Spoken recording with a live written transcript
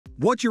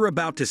What you're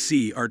about to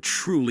see are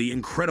truly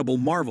incredible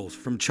marvels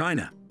from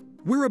China.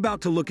 We're about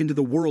to look into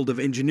the world of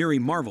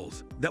engineering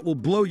marvels that will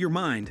blow your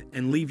mind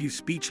and leave you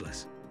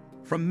speechless.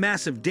 From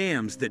massive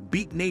dams that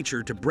beat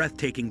nature to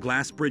breathtaking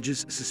glass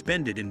bridges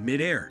suspended in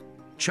midair,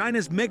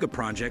 China's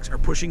megaprojects are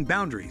pushing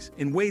boundaries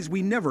in ways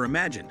we never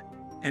imagined.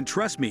 And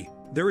trust me,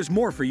 there is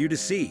more for you to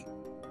see.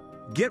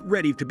 Get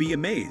ready to be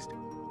amazed,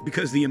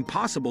 because the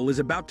impossible is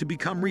about to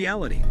become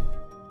reality.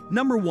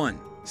 Number 1.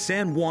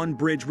 San Juan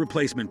Bridge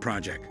Replacement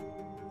Project.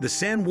 The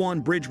San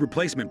Juan Bridge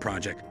Replacement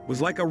Project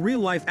was like a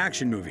real-life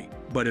action movie,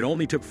 but it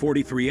only took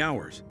 43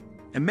 hours.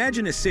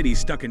 Imagine a city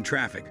stuck in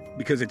traffic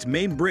because its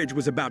main bridge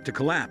was about to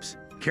collapse,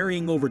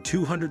 carrying over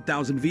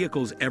 200,000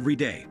 vehicles every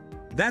day.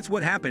 That's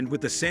what happened with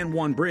the San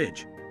Juan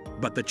Bridge.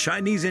 But the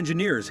Chinese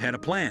engineers had a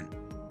plan.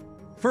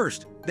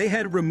 First, they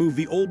had to remove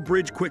the old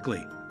bridge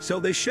quickly, so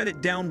they shut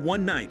it down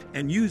one night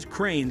and used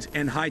cranes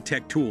and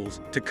high-tech tools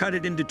to cut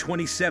it into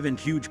 27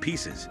 huge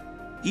pieces,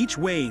 each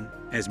weighing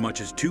as much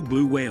as 2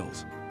 blue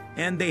whales.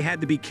 And they had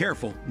to be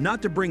careful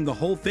not to bring the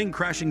whole thing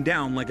crashing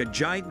down like a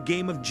giant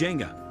game of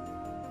Jenga.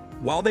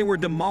 While they were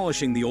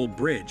demolishing the old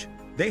bridge,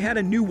 they had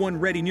a new one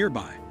ready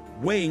nearby,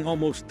 weighing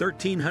almost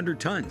 1,300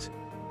 tons.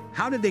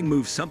 How did they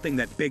move something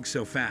that big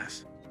so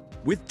fast?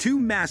 With 2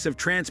 massive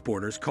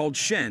transporters called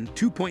Shen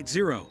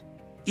 2.0,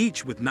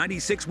 each with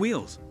 96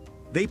 wheels.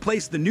 They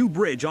placed the new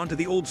bridge onto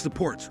the old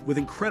supports with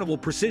incredible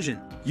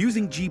precision,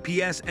 using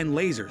GPS and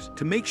lasers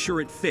to make sure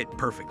it fit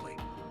perfectly.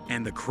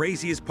 And the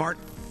craziest part?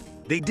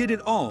 They did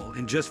it all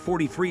in just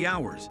 43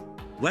 hours.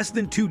 Less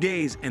than 2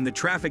 days and the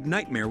traffic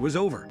nightmare was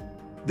over.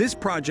 This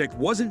project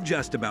wasn't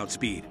just about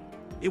speed.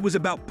 It was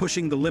about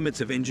pushing the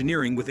limits of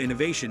engineering with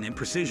innovation and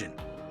precision.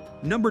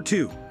 Number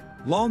 2.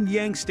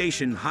 Longyang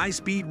Station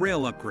High-Speed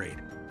Rail Upgrade.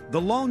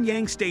 The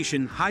Longyang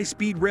Station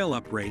High-Speed Rail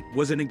Upgrade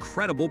was an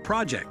incredible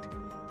project.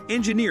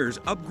 Engineers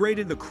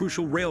upgraded the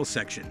crucial rail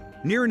section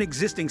near an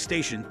existing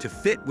station to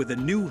fit with a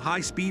new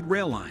high-speed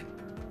rail line.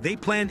 They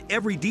planned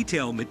every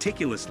detail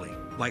meticulously,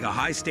 like a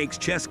high-stakes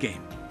chess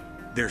game.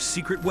 Their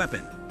secret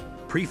weapon: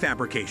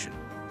 prefabrication.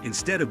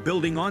 Instead of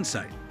building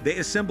on-site, they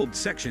assembled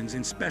sections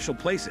in special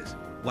places,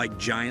 like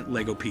giant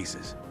Lego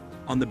pieces.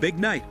 On the big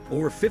night,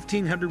 over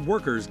 1,500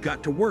 workers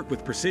got to work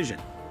with precision.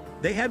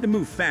 They had to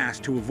move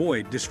fast to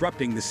avoid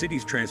disrupting the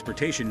city's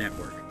transportation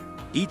network.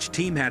 Each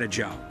team had a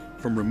job,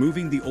 from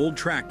removing the old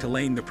track to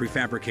laying the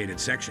prefabricated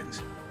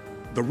sections.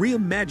 The real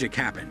magic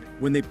happened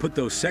when they put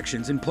those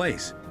sections in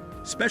place.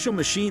 Special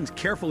machines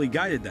carefully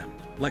guided them,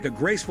 like a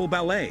graceful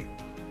ballet.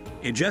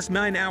 In just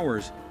 9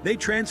 hours, they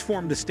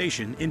transformed the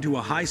station into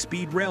a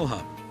high-speed rail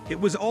hub. It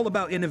was all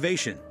about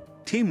innovation,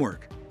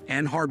 teamwork,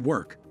 and hard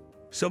work.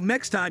 So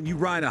next time you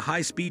ride a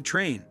high-speed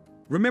train,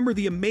 remember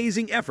the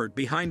amazing effort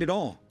behind it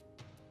all.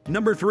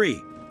 Number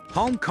 3.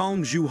 Hong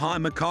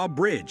Kong-Zhuhai-Macau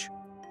Bridge.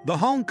 The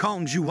Hong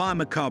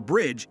Kong-Zhuhai-Macau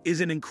Bridge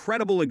is an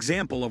incredible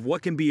example of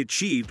what can be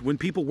achieved when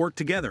people work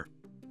together.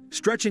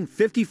 Stretching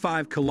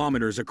 55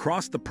 kilometers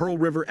across the Pearl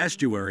River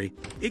estuary,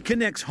 it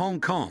connects Hong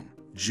Kong,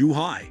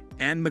 Zhuhai,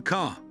 and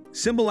Macau,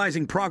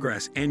 symbolizing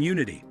progress and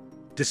unity.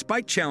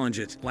 Despite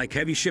challenges like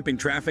heavy shipping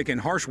traffic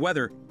and harsh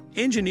weather,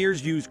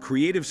 engineers used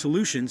creative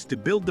solutions to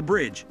build the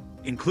bridge,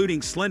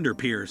 including slender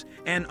piers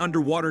and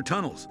underwater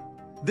tunnels.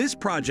 This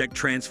project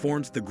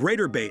transforms the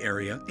Greater Bay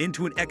Area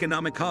into an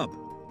economic hub.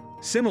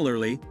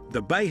 Similarly,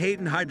 the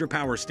Baihetan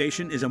Hydropower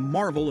Station is a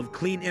marvel of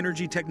clean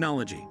energy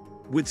technology.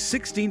 With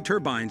 16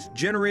 turbines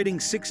generating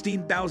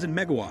 16,000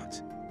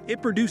 megawatts,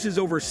 it produces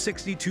over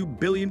 62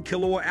 billion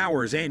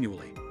kilowatt-hours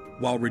annually,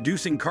 while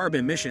reducing carbon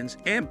emissions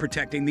and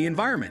protecting the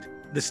environment.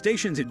 The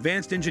station's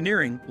advanced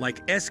engineering,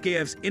 like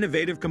SKF's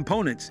innovative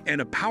components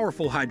and a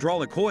powerful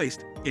hydraulic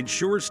hoist,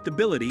 ensures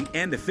stability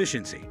and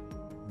efficiency.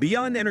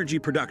 Beyond energy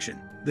production,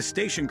 the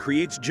station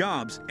creates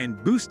jobs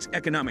and boosts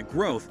economic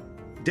growth,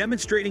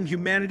 demonstrating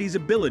humanity's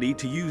ability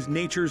to use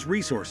nature's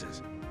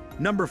resources.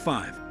 Number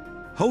 5.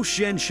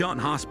 Hoshen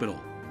Hospital.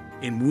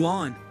 In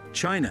Wuhan,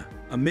 China,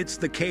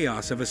 amidst the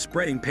chaos of a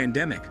spreading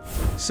pandemic,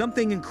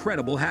 something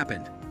incredible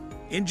happened.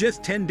 In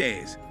just 10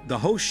 days, the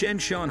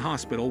Hoshen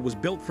Hospital was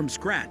built from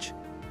scratch,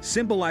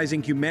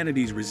 symbolizing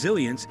humanity's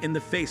resilience in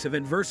the face of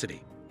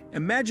adversity.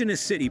 Imagine a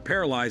city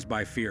paralyzed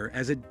by fear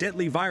as a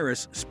deadly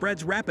virus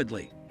spreads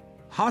rapidly.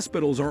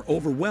 Hospitals are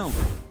overwhelmed,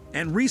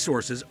 and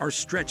resources are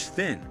stretched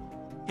thin.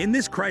 In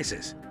this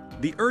crisis,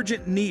 the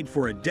urgent need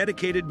for a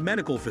dedicated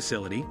medical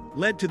facility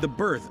led to the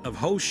birth of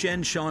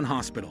Hoshen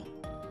Hospital.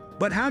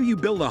 But how do you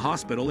build a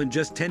hospital in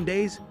just 10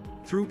 days?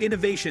 Through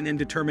innovation and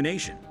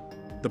determination.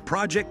 The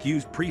project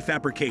used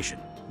prefabrication,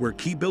 where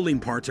key building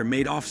parts are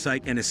made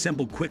off-site and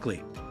assembled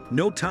quickly.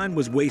 No time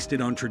was wasted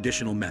on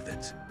traditional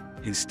methods.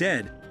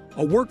 Instead,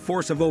 a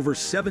workforce of over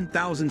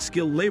 7,000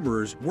 skilled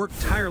laborers worked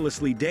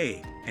tirelessly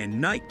day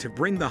and night to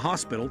bring the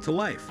hospital to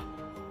life.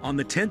 On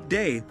the 10th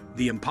day,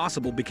 the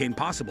impossible became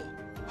possible.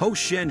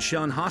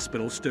 Hoshen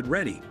Hospital stood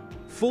ready,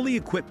 fully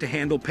equipped to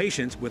handle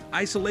patients with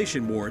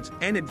isolation wards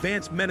and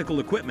advanced medical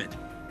equipment,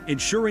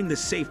 ensuring the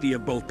safety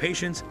of both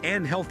patients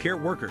and healthcare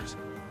workers.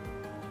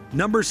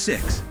 Number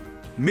 6.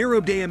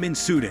 Megaprojects in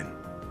Sudan.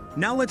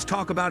 Now let's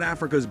talk about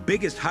Africa's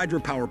biggest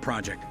hydropower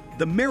project,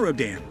 the Meru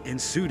Dam in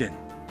Sudan.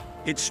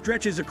 It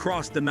stretches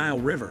across the Nile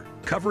River,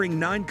 covering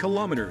 9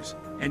 kilometers,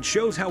 and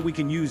shows how we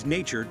can use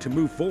nature to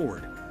move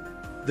forward.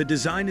 The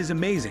design is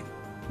amazing,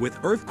 with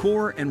earth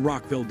core and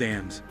rockfill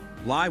dams,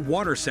 live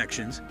water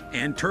sections,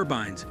 and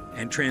turbines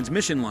and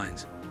transmission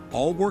lines,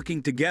 all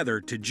working together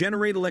to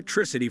generate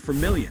electricity for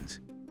millions.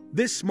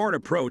 This smart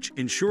approach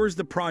ensures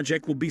the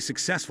project will be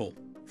successful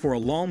for a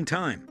long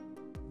time.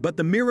 But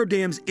the Meru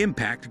Dam's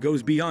impact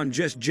goes beyond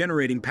just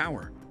generating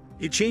power.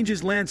 It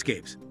changes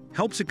landscapes,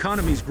 helps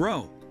economies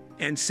grow,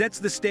 and sets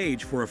the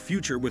stage for a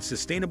future with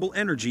sustainable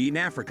energy in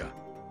Africa.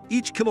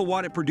 Each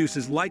kilowatt it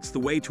produces lights the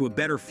way to a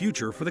better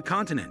future for the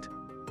continent.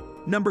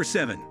 Number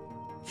 7.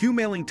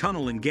 Humaling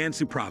Tunnel in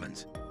Gansu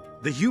Province.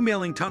 The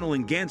Humaling Tunnel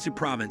in Gansu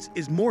Province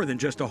is more than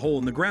just a hole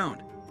in the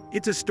ground.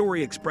 It's a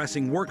story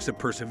expressing works of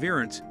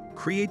perseverance,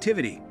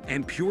 creativity,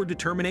 and pure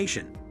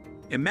determination.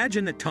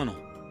 Imagine that tunnel,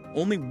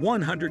 only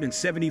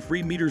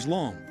 173 meters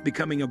long,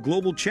 becoming a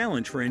global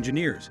challenge for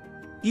engineers.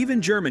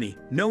 Even Germany,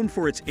 known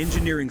for its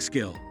engineering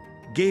skill,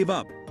 gave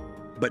up.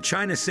 But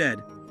China said,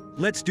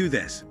 "Let's do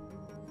this."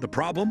 The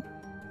problem?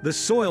 The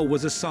soil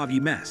was a soggy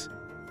mess,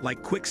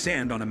 like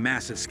quicksand on a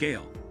massive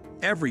scale.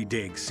 Every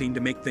dig seemed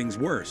to make things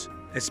worse,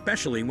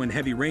 especially when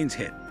heavy rains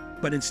hit.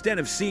 But instead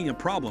of seeing a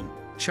problem,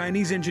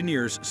 Chinese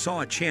engineers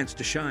saw a chance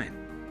to shine.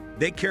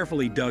 They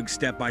carefully dug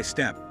step by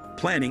step,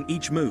 planning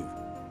each move.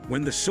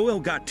 When the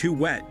soil got too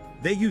wet,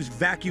 they used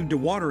vacuum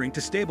dewatering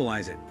to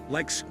stabilize it,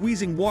 like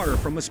squeezing water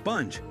from a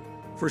sponge.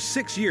 For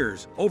 6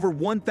 years, over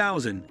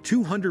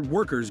 1,200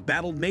 workers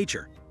battled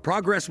nature.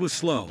 Progress was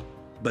slow,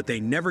 but they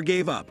never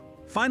gave up.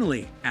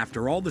 Finally,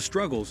 after all the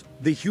struggles,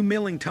 the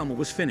Humaling Tunnel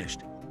was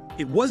finished.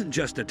 It wasn't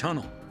just a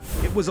tunnel.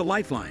 It was a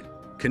lifeline,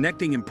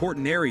 connecting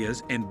important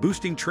areas and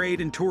boosting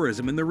trade and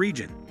tourism in the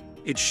region.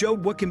 It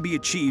showed what can be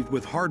achieved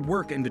with hard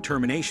work and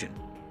determination.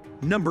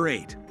 Number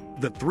 8.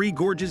 The Three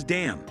Gorges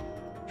Dam.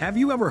 Have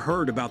you ever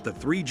heard about the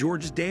Three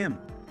Gorges Dam?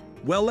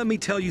 Well, let me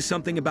tell you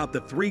something about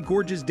the Three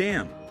Gorges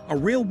Dam, a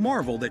real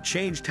marvel that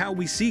changed how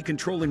we see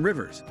controlling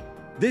rivers.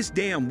 This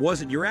dam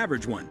wasn't your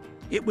average one.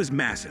 It was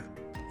massive,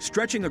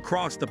 stretching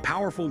across the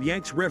powerful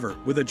Yangtze River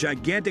with a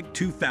gigantic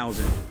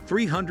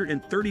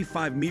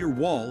 2,335-meter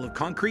wall of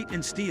concrete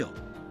and steel.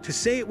 To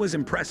say it was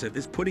impressive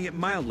is putting it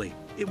mildly.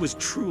 It was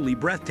truly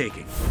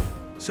breathtaking.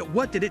 So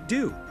what did it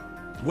do?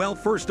 Well,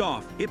 first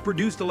off, it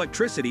produced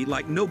electricity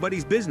like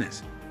nobody's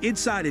business.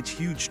 Inside its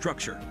huge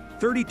structure,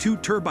 32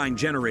 turbine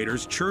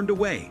generators churned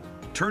away,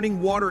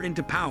 turning water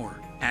into power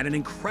at an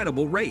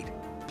incredible rate.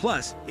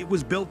 Plus, it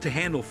was built to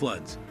handle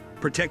floods,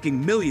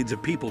 protecting millions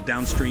of people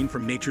downstream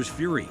from nature's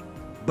fury.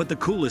 But the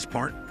coolest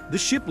part, the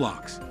ship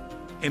locks.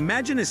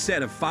 Imagine a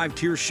set of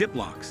 5-tier ship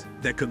locks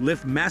that could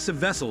lift massive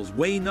vessels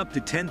weighing up to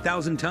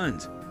 10,000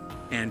 tons.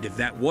 And if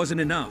that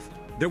wasn't enough,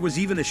 there was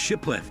even a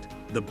ship lift,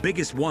 the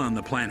biggest one on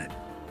the planet,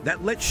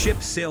 that let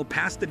ships sail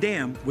past the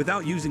dam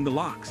without using the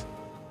locks.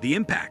 The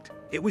impact,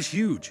 it was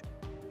huge.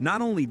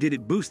 Not only did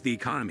it boost the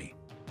economy,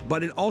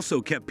 but it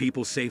also kept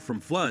people safe from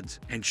floods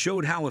and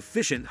showed how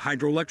efficient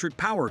hydroelectric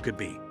power could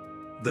be.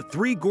 The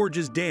Three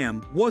Gorges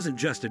Dam wasn't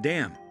just a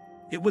dam.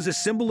 It was a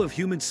symbol of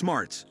human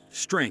smarts,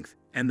 strength,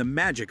 and the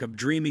magic of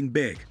dreaming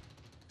big.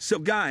 So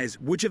guys,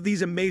 which of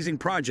these amazing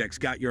projects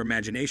got your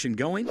imagination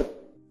going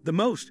the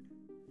most?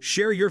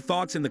 Share your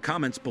thoughts in the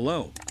comments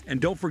below, and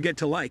don't forget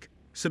to like,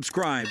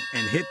 subscribe,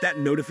 and hit that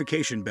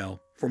notification bell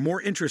for more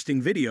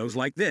interesting videos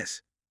like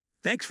this.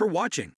 Thanks for watching.